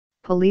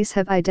police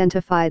have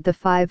identified the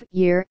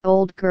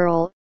 5-year-old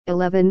girl,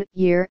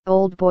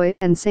 11-year-old boy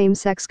and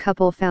same-sex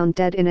couple found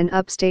dead in an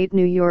upstate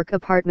New York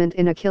apartment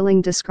in a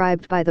killing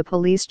described by the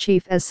police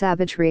chief as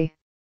savagery.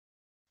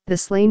 The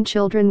slain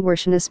children were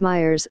Shanice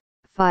Myers,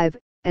 5,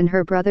 and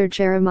her brother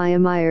Jeremiah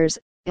Myers,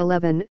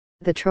 11,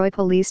 the Troy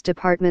Police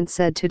Department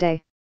said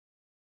today.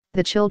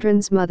 The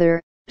children's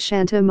mother,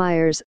 Shanta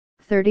Myers,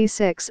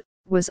 36,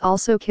 was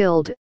also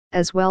killed,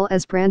 as well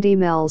as Brandy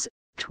Mells,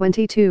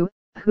 22,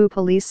 who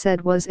police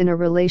said was in a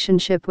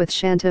relationship with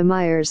Shanta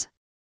Myers.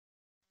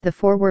 The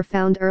four were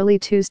found early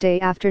Tuesday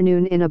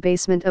afternoon in a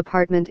basement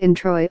apartment in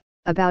Troy,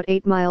 about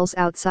 8 miles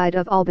outside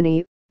of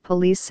Albany,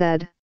 police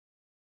said.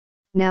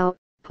 Now,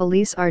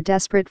 police are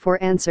desperate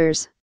for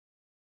answers.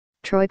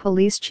 Troy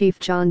Police Chief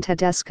John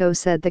Tedesco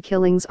said the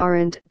killings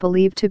aren't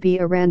believed to be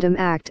a random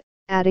act,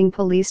 adding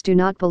police do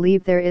not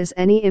believe there is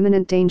any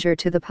imminent danger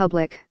to the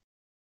public.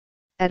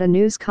 At a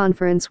news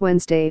conference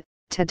Wednesday,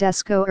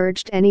 Tedesco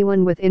urged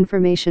anyone with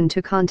information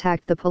to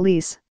contact the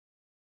police.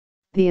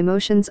 The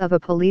emotions of a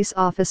police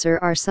officer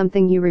are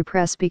something you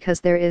repress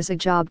because there is a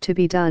job to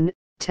be done,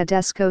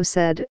 Tedesco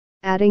said,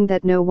 adding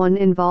that no one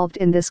involved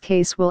in this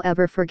case will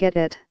ever forget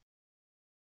it.